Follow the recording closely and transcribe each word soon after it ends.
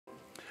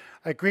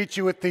I greet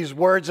you with these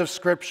words of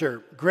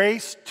Scripture.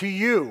 Grace to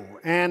you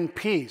and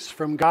peace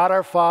from God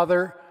our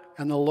Father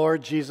and the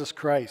Lord Jesus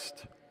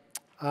Christ.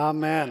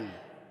 Amen.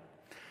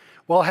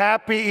 Well,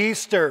 happy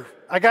Easter.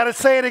 I got to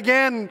say it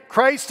again.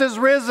 Christ is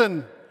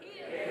risen.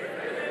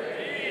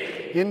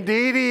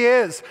 Indeed he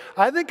is.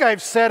 I think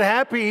I've said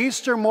happy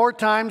Easter more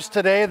times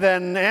today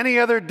than any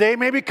other day,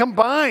 maybe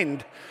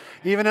combined,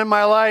 even in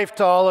my life,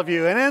 to all of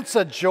you. And it's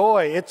a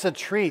joy. It's a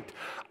treat.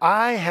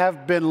 I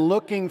have been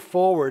looking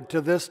forward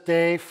to this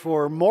day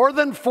for more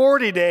than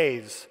 40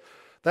 days.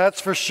 That's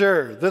for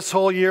sure. This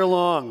whole year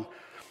long.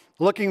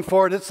 Looking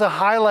forward. It's the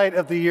highlight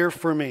of the year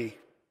for me.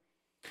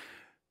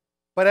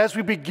 But as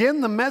we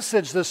begin the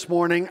message this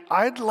morning,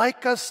 I'd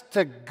like us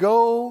to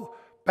go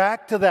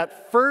back to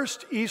that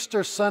first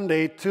Easter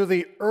Sunday, to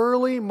the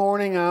early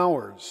morning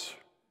hours.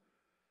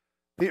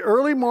 The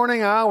early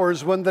morning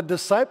hours when the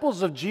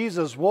disciples of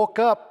Jesus woke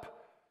up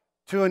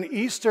to an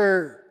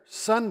Easter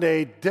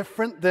Sunday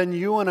different than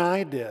you and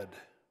I did.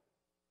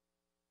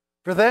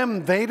 For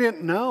them, they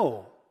didn't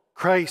know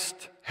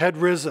Christ had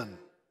risen.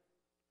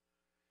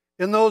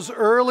 In those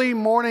early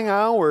morning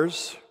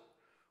hours,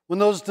 when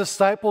those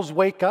disciples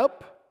wake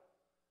up,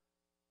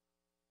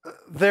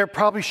 they're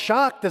probably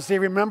shocked as they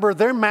remember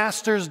their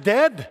master's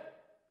dead.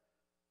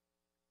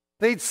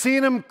 They'd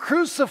seen him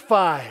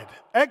crucified,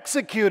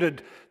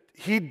 executed.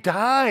 He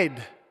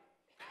died.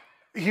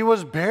 He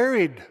was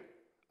buried.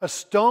 A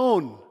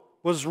stone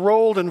was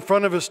rolled in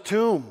front of his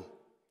tomb.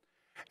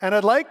 And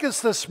I'd like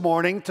us this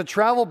morning to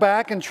travel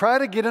back and try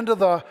to get into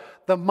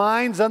the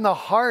minds and the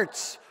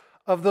hearts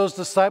of those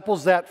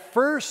disciples that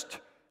first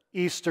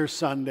Easter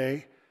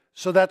Sunday,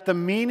 so that the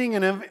meaning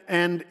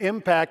and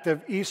impact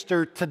of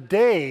Easter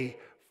today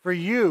for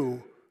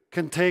you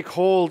can take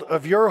hold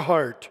of your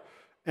heart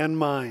and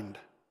mind.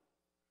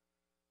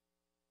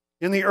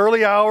 In the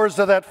early hours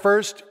of that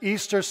first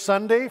Easter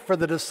Sunday for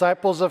the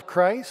disciples of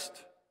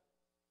Christ,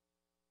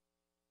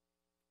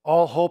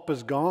 all hope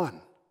is gone.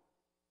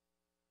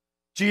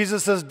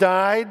 Jesus has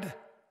died,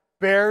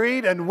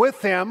 buried, and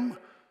with him,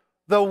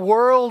 the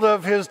world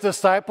of his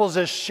disciples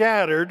is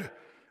shattered,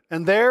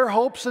 and their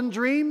hopes and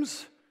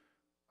dreams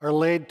are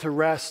laid to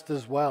rest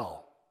as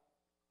well.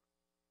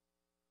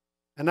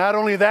 And not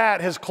only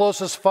that, his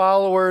closest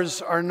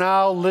followers are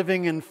now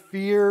living in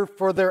fear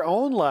for their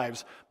own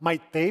lives.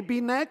 Might they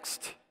be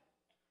next?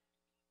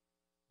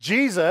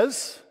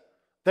 Jesus,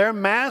 their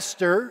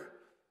master,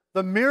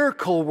 the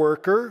miracle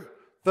worker,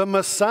 the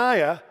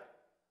Messiah,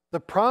 the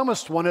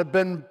promised one, had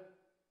been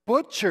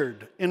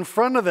butchered in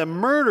front of them,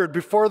 murdered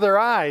before their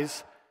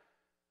eyes.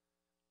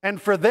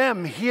 And for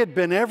them, he had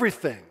been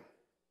everything.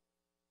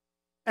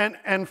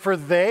 And for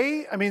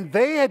they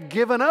had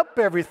given up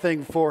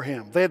everything for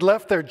him. They had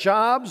left their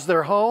jobs,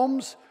 their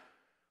homes,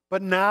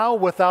 but now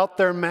without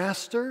their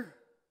master,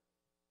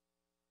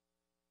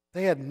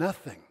 they had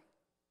nothing.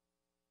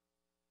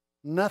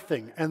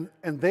 Nothing. And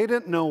they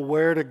didn't know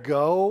where to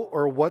go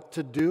or what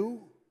to do.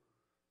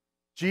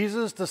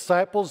 Jesus'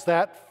 disciples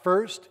that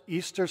first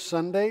Easter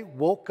Sunday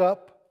woke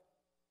up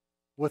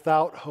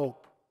without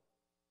hope,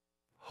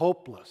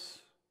 hopeless.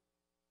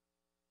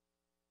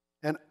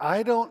 And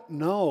I don't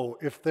know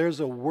if there's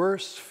a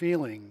worse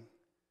feeling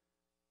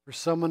for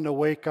someone to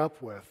wake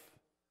up with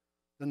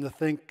than to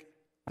think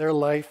their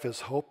life is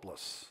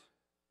hopeless.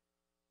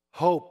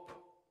 Hope,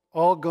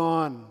 all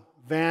gone,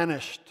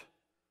 vanished,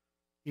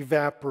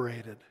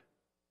 evaporated.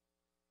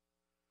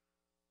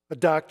 A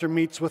doctor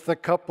meets with a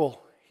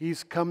couple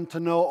he's come to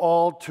know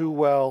all too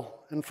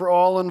well, and for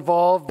all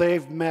involved,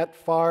 they've met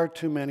far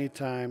too many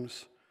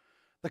times.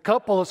 The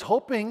couple is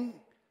hoping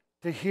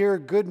to hear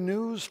good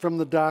news from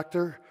the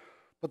doctor,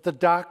 but the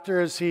doctor,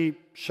 as he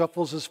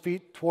shuffles his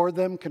feet toward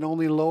them, can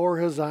only lower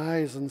his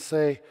eyes and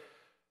say,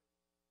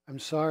 "I'm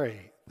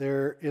sorry,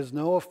 there is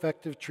no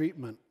effective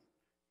treatment.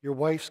 Your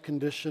wife's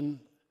condition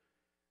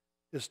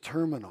is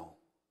terminal."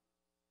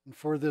 And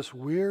for this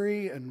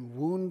weary and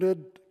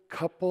wounded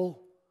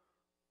couple,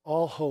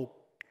 all hope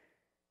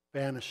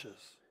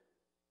vanishes.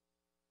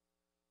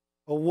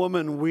 A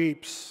woman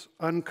weeps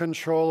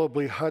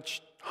uncontrollably,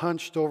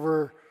 hunched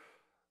over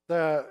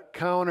the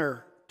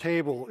counter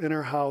table in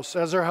her house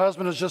as her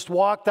husband has just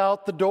walked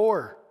out the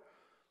door,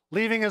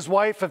 leaving his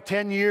wife of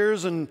 10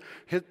 years and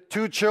his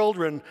 2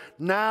 children,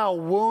 now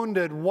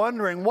wounded,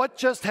 wondering what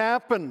just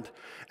happened.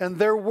 And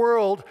their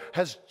world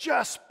has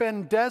just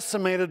been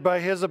decimated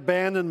by his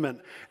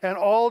abandonment, and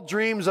all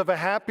dreams of a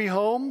happy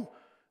home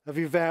have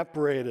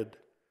evaporated.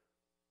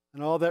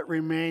 And all that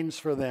remains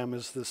for them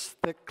is this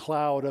thick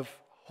cloud of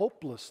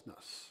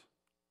hopelessness.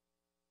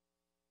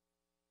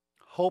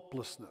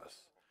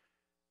 Hopelessness.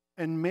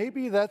 And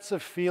maybe that's a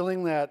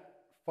feeling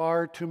that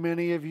far too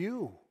many of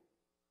you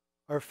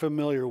are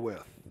familiar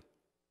with.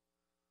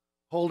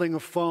 Holding a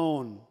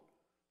phone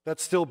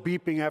that's still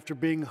beeping after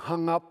being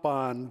hung up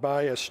on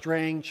by a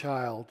straying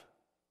child.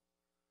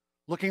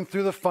 Looking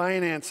through the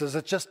finances,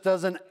 it just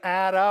doesn't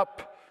add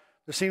up.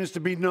 There seems to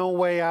be no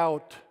way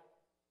out.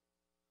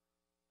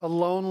 A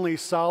lonely,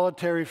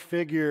 solitary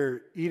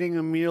figure eating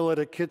a meal at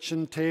a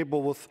kitchen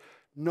table with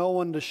no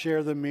one to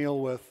share the meal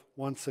with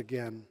once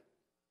again.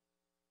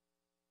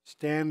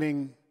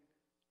 standing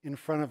in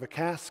front of a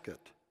casket,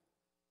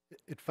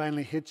 it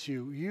finally hits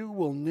you. You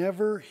will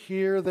never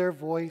hear their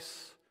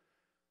voice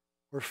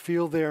or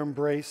feel their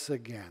embrace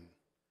again.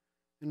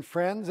 And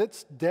friends,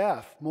 it's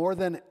death more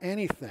than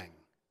anything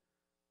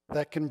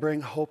that can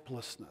bring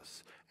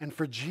hopelessness. And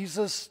for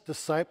Jesus'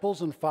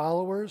 disciples and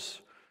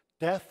followers,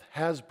 death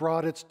has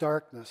brought its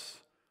darkness,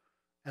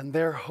 and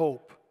their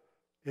hope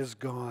is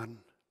gone.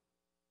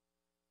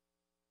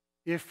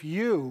 If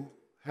you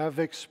have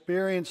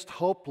experienced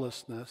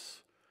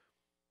hopelessness,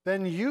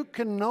 then you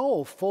can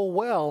know full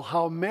well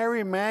how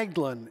Mary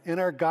Magdalene, in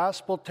our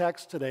gospel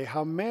text today,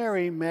 how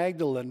Mary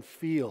Magdalene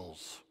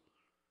feels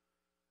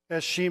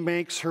as she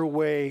makes her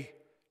way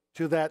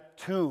to that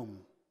tomb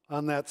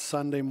on that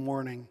Sunday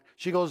morning.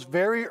 She goes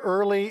very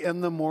early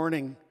in the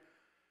morning.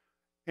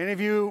 Any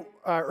of you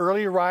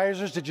early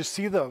risers, did you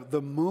see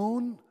the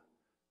moon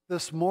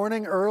this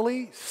morning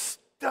early?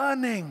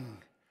 Stunning.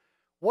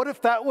 What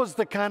if that was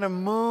the kind of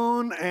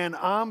moon and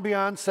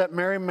ambiance that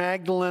Mary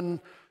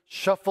Magdalene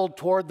shuffled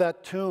toward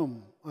that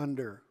tomb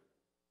under?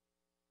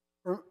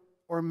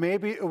 Or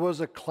maybe it was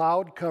a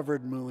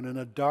cloud-covered moon in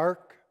a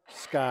dark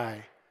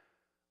sky.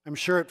 I'm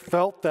sure it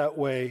felt that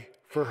way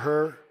for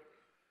her.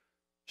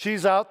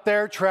 She's out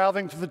there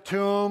traveling to the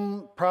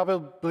tomb,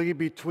 probably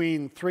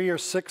between 3 or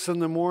 6 in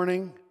the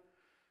morning,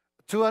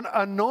 to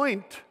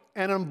anoint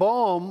and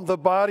embalm the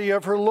body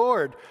of her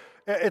Lord.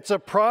 It's a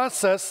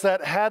process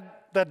that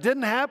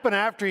didn't happen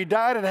after he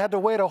died. It had to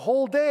wait a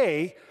whole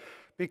day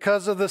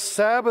because of the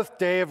Sabbath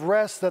day of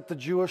rest that the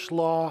Jewish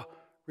law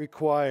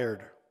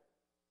required.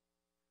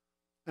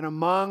 And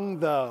among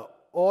the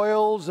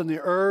oils and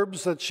the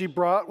herbs that she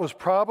brought was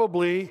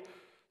probably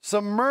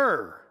some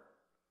myrrh.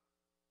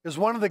 It was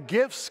one of the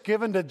gifts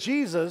given to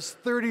Jesus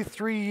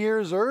 33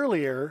 years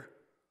earlier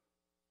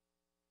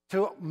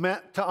to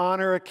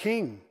honor a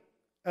king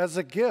as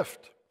a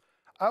gift.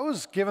 I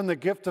was given the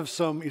gift of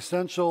some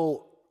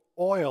essential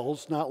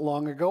oils not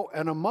long ago,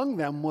 and among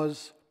them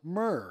was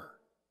myrrh.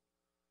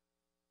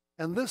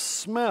 And this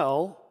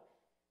smell,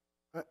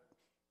 I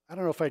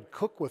don't know if I'd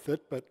cook with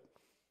it, but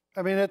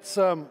I mean, it's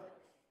the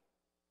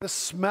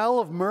smell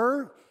of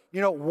myrrh. You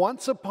know,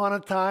 once upon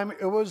a time,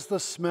 it was the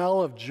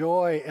smell of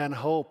joy and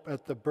hope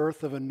at the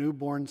birth of a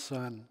newborn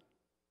son.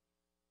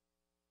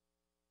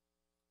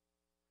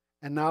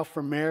 And now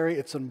for Mary,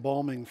 it's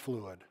embalming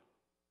fluid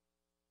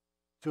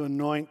to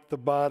anoint the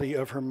body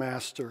of her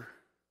master.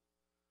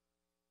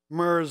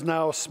 Myrrh is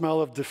now a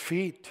smell of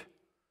defeat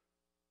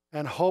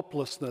and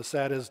hopelessness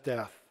at his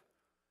death.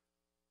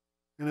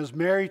 And as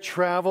Mary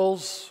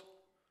travels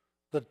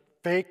the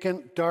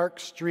vacant, dark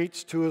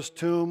streets to his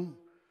tomb,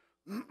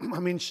 I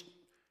mean,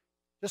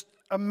 just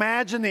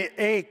imagine the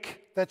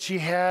ache that she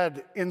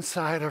had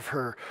inside of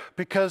her.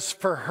 Because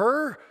for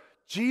her,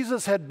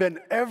 Jesus had been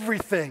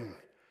everything.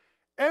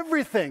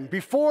 Everything.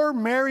 Before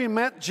Mary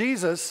met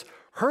Jesus,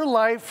 her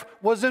life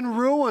was in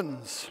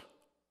ruins.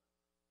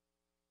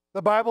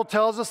 The Bible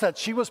tells us that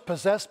she was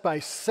possessed by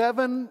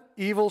 7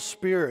 evil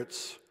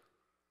spirits.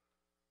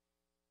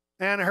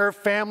 And her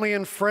family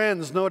and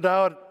friends, no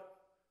doubt,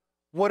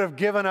 would have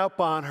given up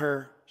on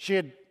her. She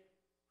had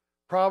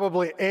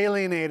probably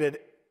alienated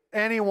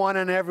anyone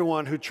and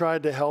everyone who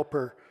tried to help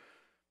her.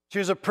 She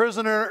was a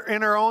prisoner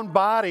in her own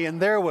body,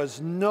 and there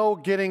was no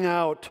getting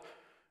out.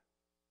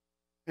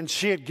 And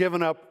she had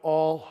given up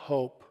all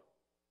hope.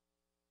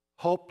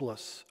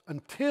 Hopeless.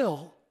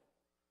 Until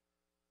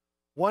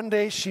one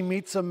day she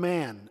meets a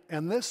man,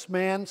 and this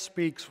man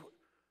speaks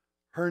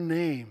her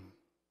name,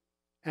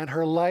 and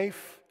her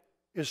life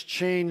is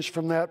changed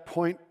from that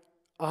point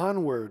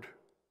onward.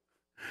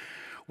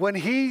 When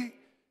he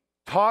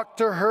talked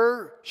to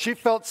her, she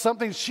felt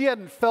something she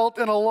hadn't felt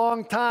in a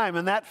long time,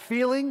 and that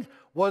feeling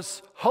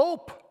was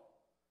hope.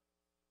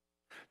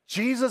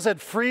 Jesus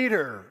had freed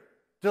her,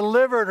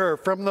 delivered her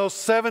from those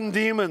 7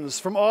 demons,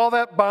 from all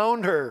that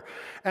bound her.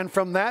 And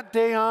from that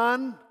day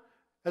on,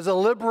 as a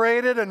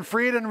liberated and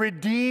freed and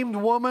redeemed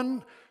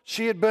woman,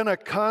 she had been a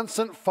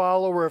constant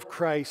follower of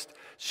Christ.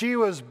 She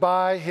was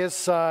by his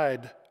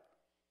side.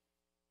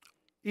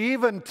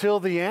 Even till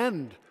the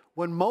end,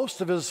 when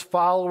most of his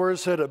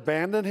followers had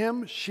abandoned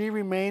him, she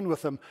remained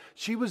with him.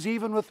 She was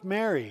even with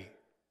Mary,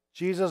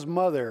 Jesus'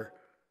 mother,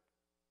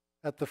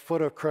 at the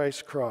foot of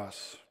Christ's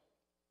cross.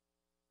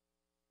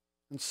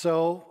 And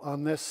so,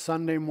 on this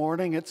Sunday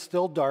morning, it's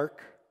still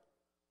dark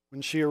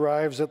when she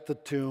arrives at the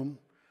tomb.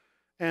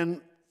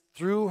 And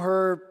through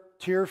her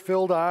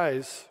tear-filled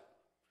eyes,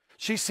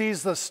 she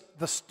sees the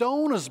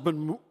stone has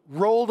been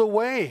rolled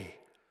away.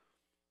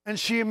 And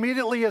she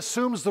immediately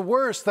assumes the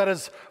worst, that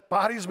his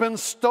body's been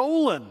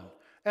stolen.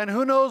 And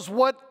who knows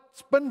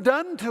what's been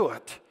done to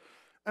it.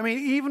 I mean,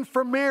 even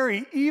for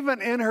Mary,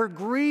 even in her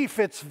grief,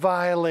 it's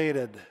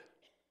violated.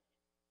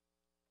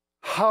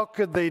 How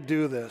could they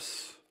do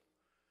this?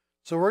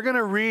 So we're going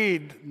to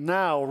read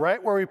now,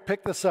 right where we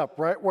picked this up,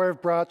 right where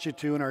I've brought you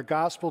to in our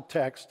gospel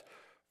text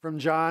from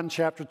John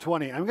chapter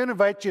 20. I'm going to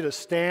invite you to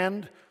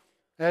stand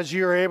as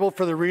you're able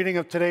for the reading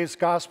of today's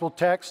gospel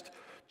text,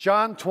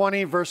 John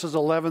 20, verses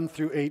 11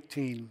 through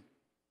 18.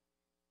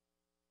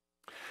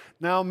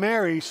 Now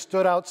Mary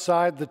stood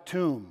outside the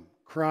tomb,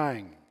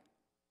 crying.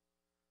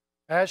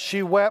 As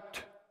she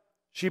wept,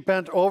 she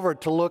bent over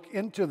to look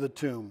into the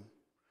tomb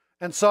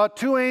and saw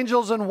two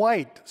angels in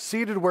white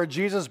seated where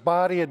Jesus'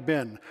 body had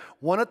been,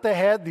 one at the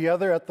head, the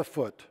other at the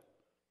foot.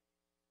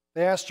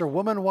 They asked her,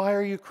 "Woman, why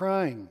are you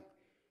crying?"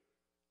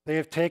 "They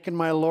have taken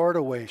my Lord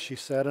away," she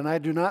said, "and I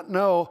do not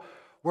know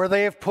where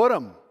they have put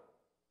him."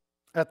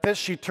 At this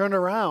she turned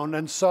around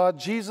and saw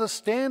Jesus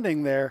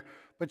standing there,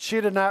 but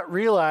she did not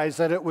realize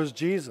that it was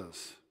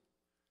Jesus.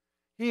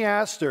 He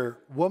asked her,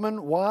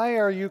 "Woman, why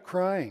are you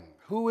crying?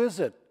 Who is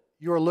it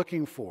you are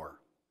looking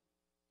for?"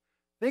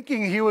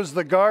 Thinking he was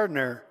the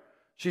gardener,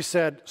 she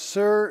said,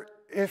 "Sir,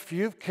 if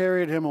you've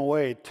carried him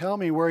away, tell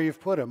me where you've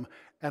put him,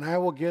 and I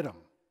will get him."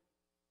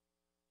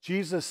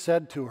 Jesus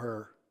said to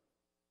her,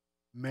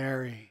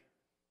 "Mary."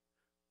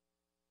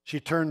 She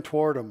turned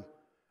toward him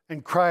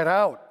and cried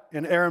out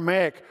in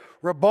Aramaic,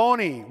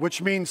 "Rabboni,"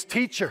 which means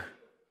teacher.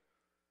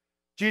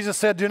 Jesus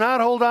said, "Do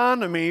not hold on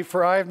to me,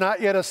 for I have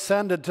not yet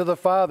ascended to the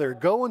Father.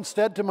 Go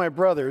instead to my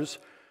brothers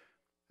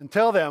and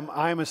tell them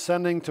I am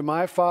ascending to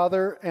my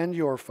Father and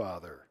your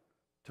Father,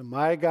 to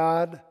my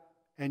God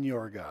and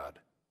your God."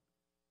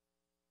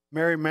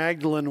 Mary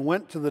Magdalene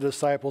went to the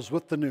disciples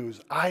with the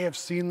news, "I have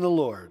seen the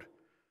Lord."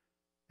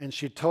 And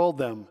she told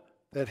them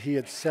that he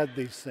had said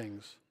these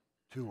things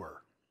to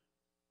her.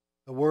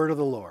 The word of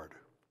the Lord.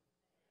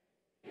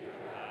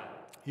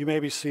 You may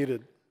be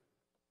seated.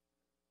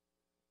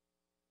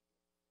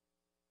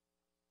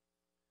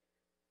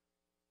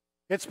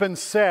 It's been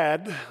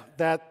said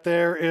that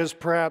there is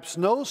perhaps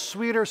no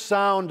sweeter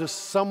sound to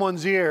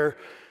someone's ear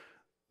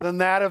than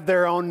that of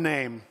their own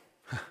name.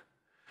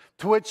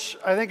 To which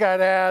I think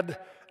I'd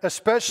add,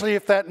 especially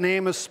if that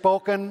name is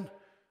spoken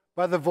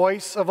by the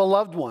voice of a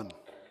loved one.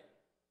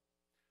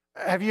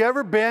 Have you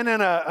ever been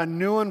in a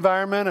new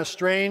environment, a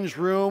strange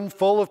room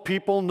full of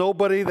people,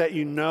 nobody that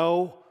you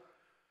know?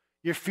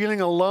 You're feeling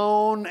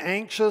alone,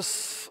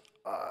 anxious,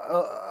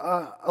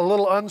 a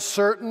little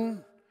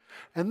uncertain.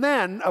 And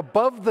then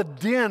above the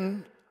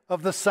din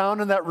of the sound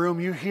in that room,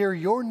 you hear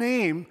your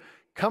name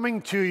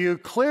coming to you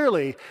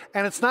clearly.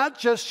 And it's not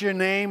just your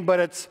name, but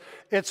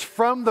it's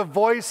from the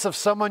voice of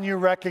someone you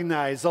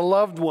recognize, a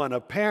loved one,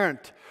 a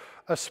parent,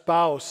 a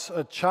spouse,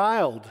 a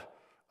child,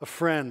 a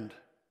friend.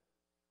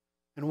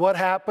 And what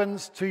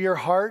happens to your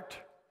heart?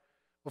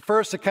 Well,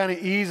 first it kind of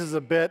eases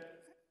a bit.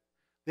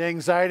 The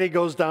anxiety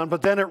goes down,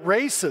 but then it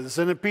races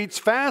and it beats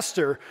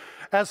faster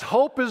as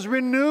hope is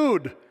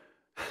renewed.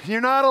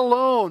 You're not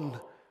alone.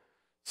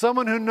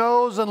 Someone who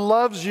knows and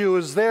loves you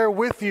is there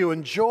with you,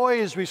 and joy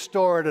is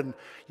restored, and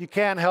you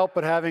can't help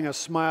but having a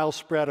smile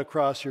spread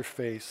across your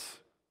face.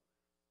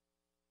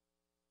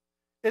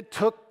 It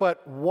took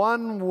but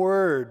one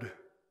word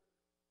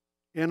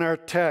in our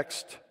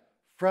text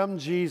from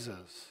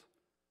Jesus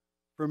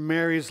for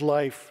Mary's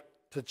life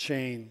to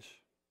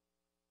change.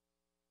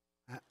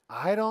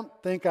 I don't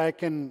think I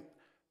can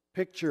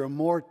picture a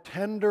more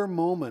tender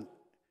moment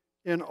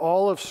in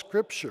all of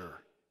Scripture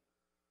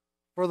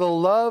for the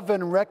love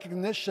and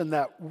recognition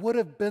that would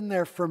have been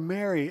there for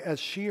Mary as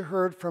she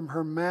heard from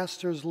her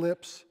master's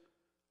lips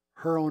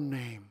her own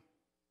name,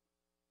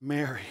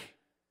 Mary,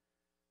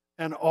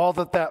 and all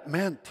that that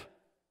meant.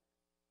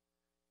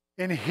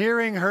 In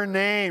hearing her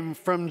name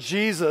from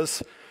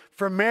Jesus,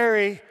 for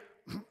Mary,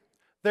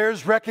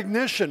 there's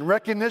recognition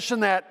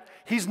that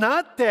he's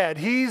not dead,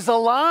 he's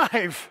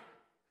alive.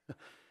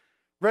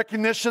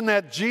 Recognition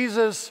that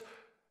Jesus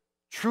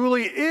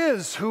truly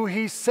is who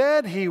he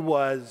said he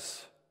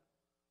was.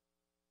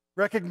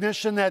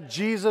 Recognition that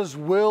Jesus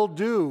will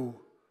do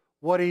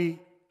what he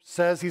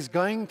says he's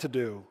going to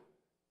do.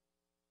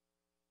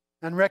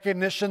 And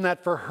recognition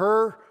that for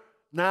her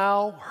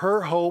now,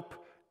 her hope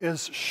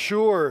is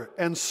sure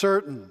and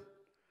certain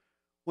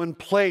when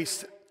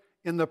placed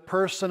in the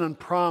person and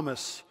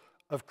promise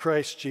of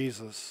Christ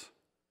Jesus.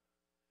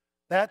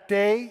 That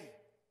day,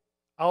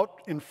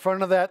 out in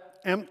front of that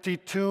empty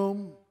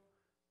tomb,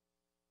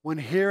 when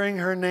hearing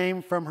her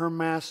name from her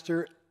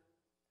master,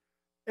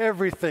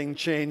 everything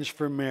changed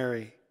for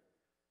Mary.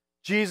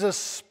 Jesus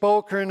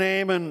spoke her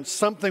name and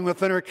something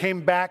within her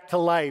came back to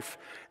life,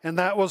 and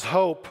that was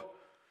hope.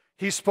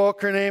 He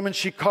spoke her name and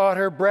she caught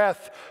her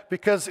breath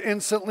because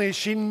instantly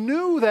she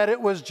knew that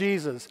it was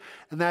Jesus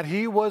and that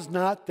he was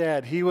not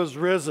dead, he was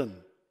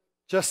risen,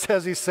 just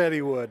as he said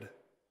he would.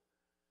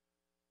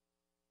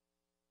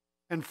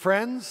 And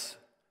friends,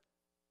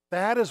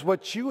 that is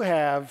what you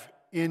have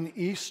in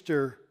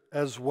Easter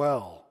as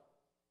well.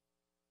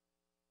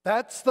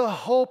 That's the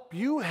hope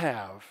you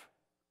have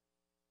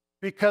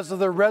because of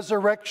the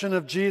resurrection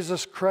of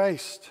Jesus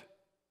Christ.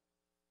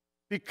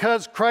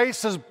 Because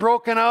Christ has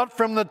broken out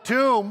from the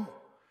tomb,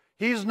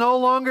 he's no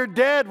longer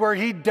dead where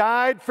he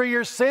died for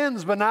your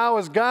sins, but now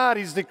as God,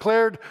 he's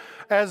declared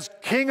as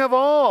King of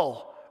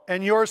all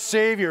and your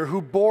Savior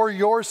who bore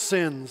your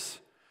sins.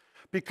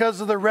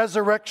 Because of the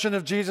resurrection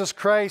of Jesus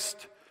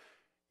Christ,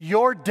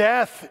 your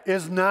death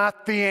is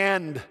not the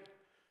end.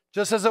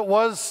 Just as it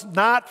was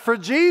not for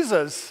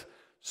Jesus,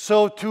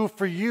 so too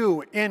for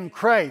you in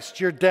Christ,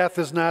 your death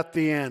is not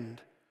the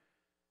end.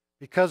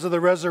 Because of the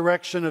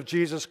resurrection of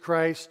Jesus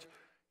Christ,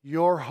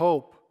 your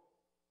hope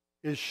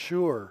is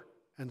sure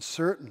and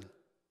certain.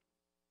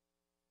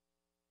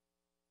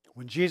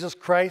 When Jesus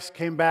Christ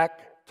came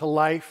back to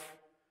life,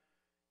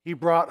 he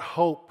brought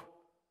hope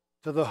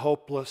to the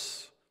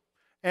hopeless.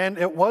 And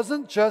it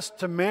wasn't just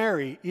to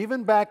Mary.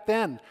 Even back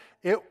then,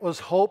 it was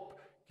hope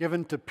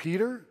given to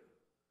Peter,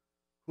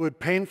 who had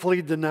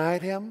painfully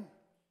denied him.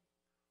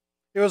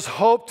 It was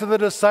hope to the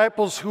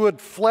disciples who had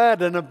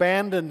fled and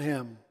abandoned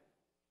him.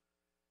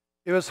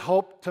 It was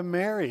hope to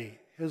Mary,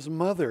 his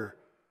mother,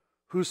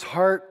 whose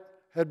heart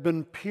had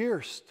been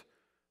pierced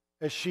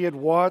as she had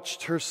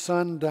watched her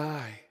son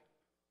die.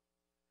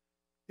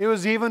 It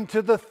was even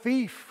to the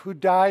thief who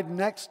died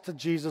next to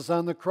Jesus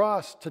on the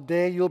cross.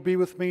 Today you'll be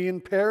with me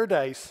in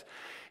paradise.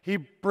 He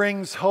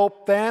brings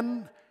hope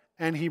then,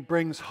 and he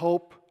brings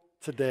hope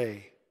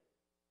today.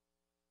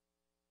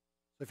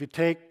 If you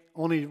take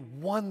only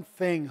one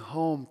thing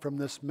home from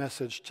this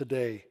message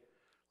today,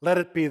 let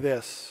it be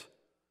this.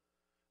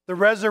 The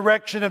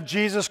resurrection of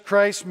Jesus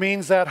Christ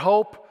means that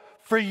hope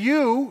for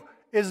you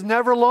is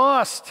never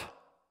lost.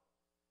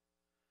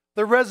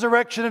 The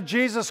resurrection of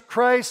Jesus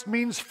Christ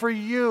means for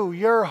you,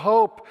 your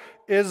hope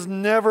is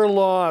never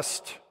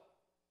lost.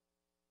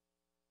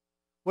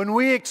 When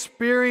we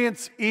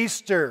experience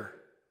Easter,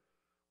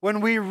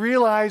 when we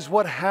realize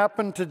what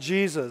happened to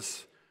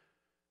Jesus,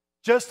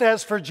 just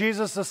as for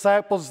Jesus'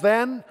 disciples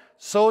then,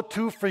 so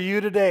too for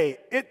you today,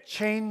 it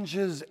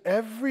changes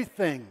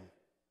everything.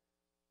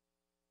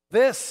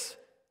 This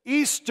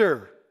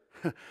Easter,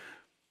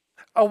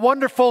 a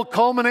wonderful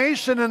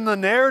culmination in the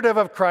narrative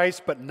of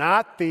Christ, but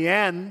not the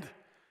end.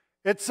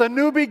 It's a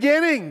new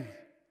beginning.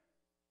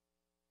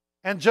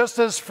 And just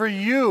as for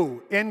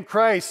you in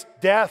Christ,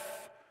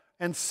 death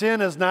and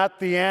sin is not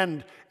the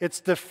end,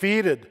 it's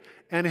defeated.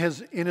 And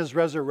in his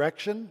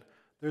resurrection,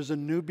 there's a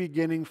new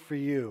beginning for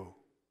you,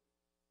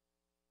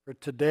 for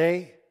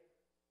today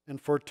and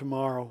for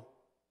tomorrow.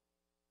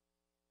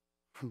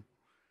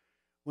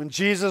 When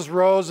Jesus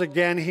rose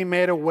again, he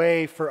made a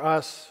way for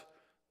us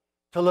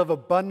to live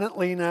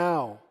abundantly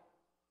now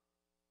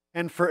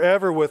and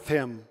forever with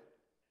him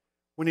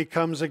when he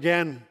comes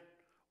again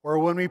or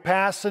when we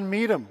pass and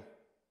meet him.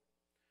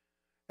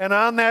 And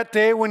on that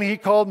day when he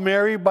called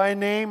Mary by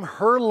name,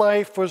 her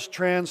life was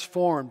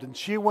transformed, and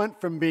she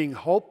went from being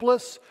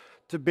hopeless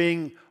to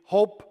being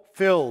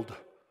hope-filled,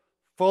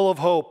 full of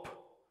hope.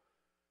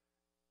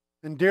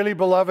 And dearly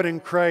beloved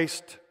in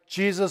Christ,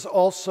 Jesus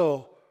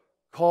also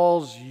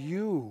calls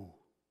you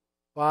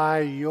by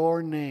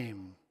your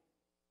name.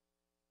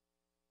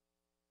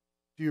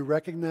 Do you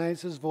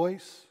recognize his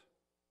voice?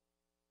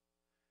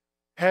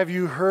 Have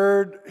you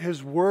heard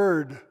his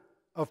word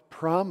of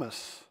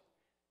promise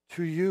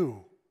to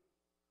you?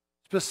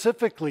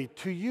 Specifically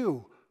to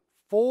you,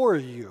 for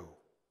you.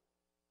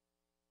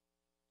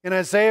 In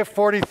Isaiah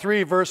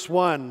 43, verse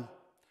 1,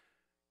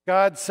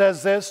 God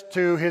says this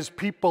to his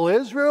people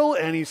Israel,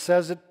 and he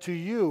says it to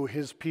you,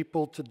 his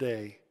people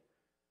today.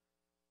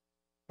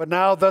 But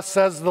now thus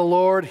says the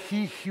Lord,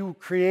 he who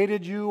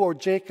created you, O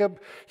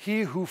Jacob,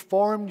 he who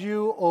formed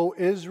you, O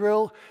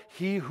Israel,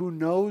 he who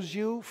knows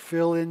you,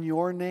 fill in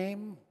your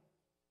name.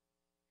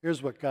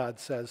 Here's what God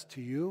says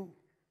to you.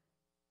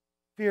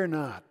 Fear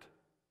not.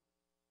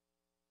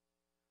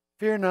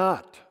 Fear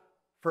not,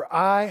 for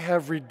I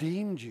have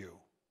redeemed you.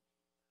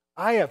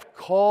 I have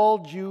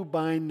called you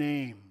by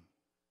name.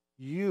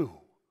 You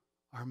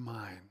are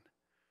mine.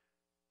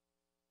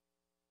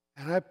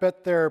 And I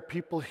bet there are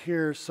people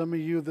here, some of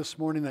you this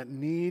morning, that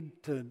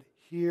need to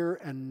hear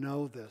and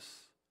know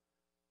this.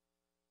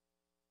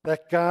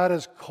 That God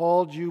has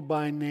called you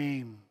by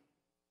name,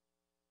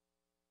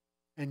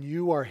 and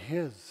you are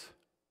his.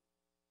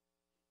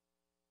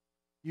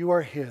 You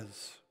are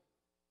his.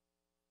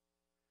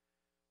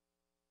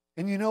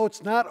 And you know,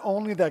 it's not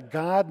only that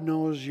God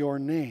knows your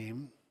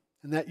name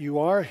and that you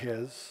are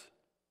his,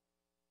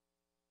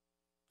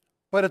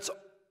 but it's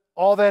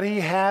all that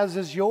he has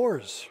is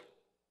yours.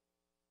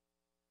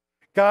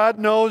 God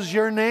knows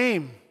your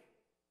name.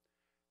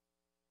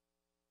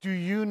 Do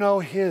you know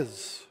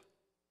his?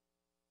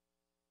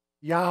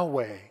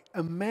 Yahweh,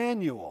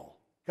 Emmanuel,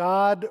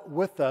 God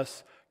with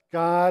us,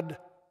 God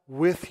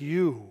with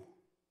you.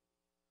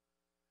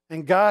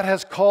 And God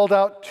has called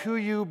out to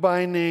you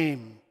by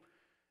name.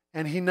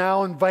 And he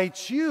now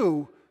invites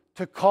you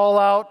to call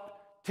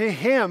out to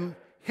him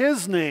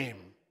his name.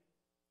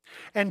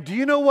 And do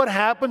you know what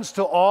happens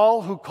to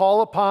all who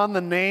call upon the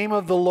name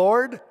of the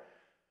Lord?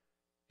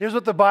 Here's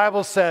what the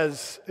Bible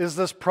says, is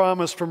this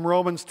promise from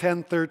Romans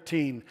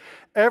 10:13.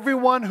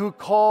 Everyone who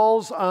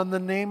calls on the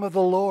name of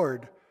the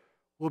Lord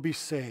will be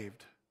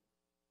saved.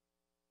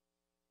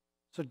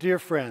 So dear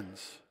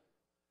friends,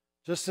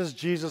 just as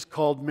Jesus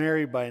called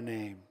Mary by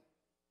name,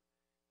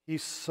 he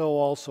so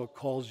also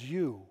calls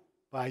you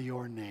by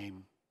your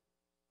name.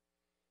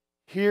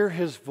 Hear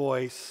his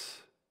voice,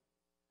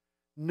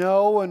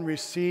 know and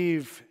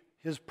receive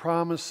his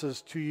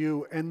promises to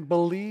you, and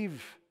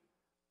believe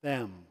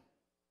them.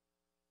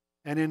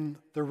 And in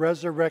the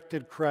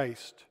resurrected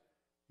Christ,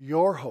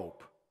 your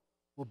hope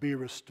will be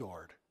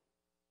restored.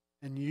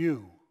 and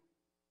you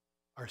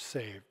are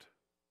saved.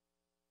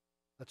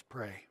 Let's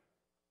pray.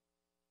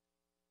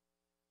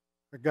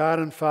 Our God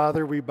and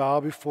Father, we bow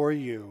before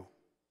you.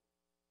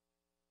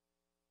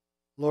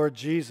 Lord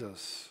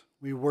Jesus,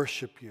 we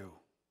worship you.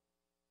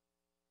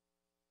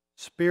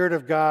 Spirit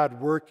of God,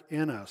 work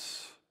in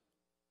us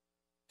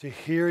to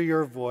hear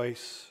your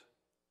voice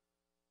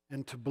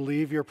and to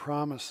believe your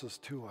promises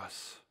to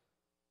us,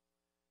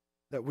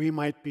 that we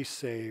might be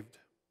saved.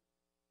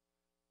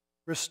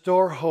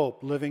 Restore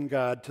hope, living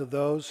God, to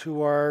those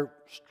who are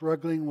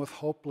struggling with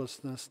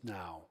hopelessness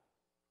now.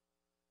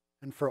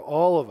 And for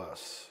all of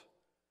us,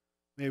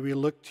 may we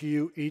look to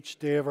you each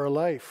day of our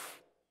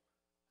life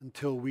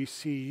until we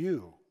see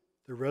you,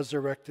 the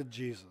resurrected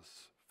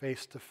Jesus,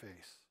 face to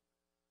face.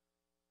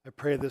 I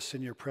pray this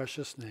in your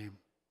precious name.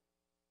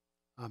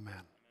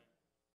 Amen.